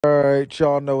All right,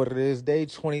 y'all know what it is. Day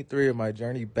 23 of my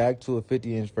journey back to a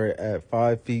 50-inch vert at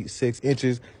 5 feet 6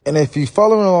 inches. And if you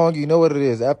following along, you know what it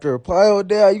is. After a plyo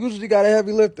day, I usually got a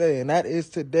heavy lift day, and that is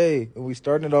today. And we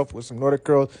starting it off with some Nordic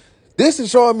curls. This is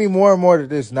showing me more and more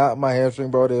that it's not my hamstring,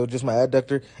 bro. It was just my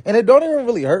adductor. And it don't even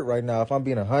really hurt right now, if I'm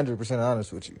being 100%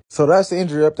 honest with you. So that's the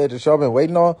injury update that y'all been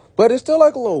waiting on. But it's still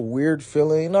like a little weird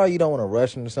feeling. You know, you don't want to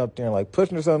rush into something or like push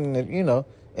into something, that,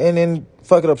 and then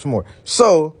fuck it up some more.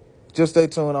 So just stay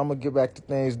tuned. I'm going to get back to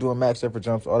things, doing max effort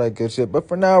jumps, all that good shit. But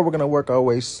for now, we're going to work our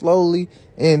way slowly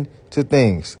into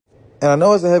things. And I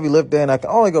know it's a heavy lift day, and I can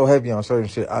only go heavy on certain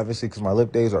shit, obviously, because my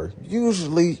lift days are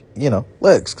usually,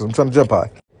 legs, because I'm trying to jump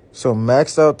high. So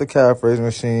maxed out the calf raise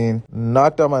machine,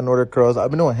 knocked out my Nordic curls. I've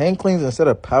been doing hang cleans instead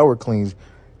of power cleans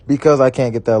because I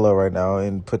can't get that low right now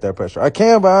and put that pressure. I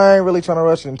can, but I ain't really trying to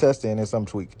rush it and test it, and it's some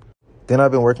tweak. Then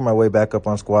I've been working my way back up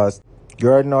on squats. You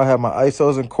already know I have my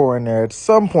isos and core in there at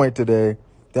some point today.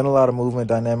 Then a lot of movement,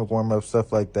 dynamic warm-up,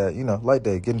 stuff like that. Light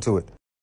day, get into it.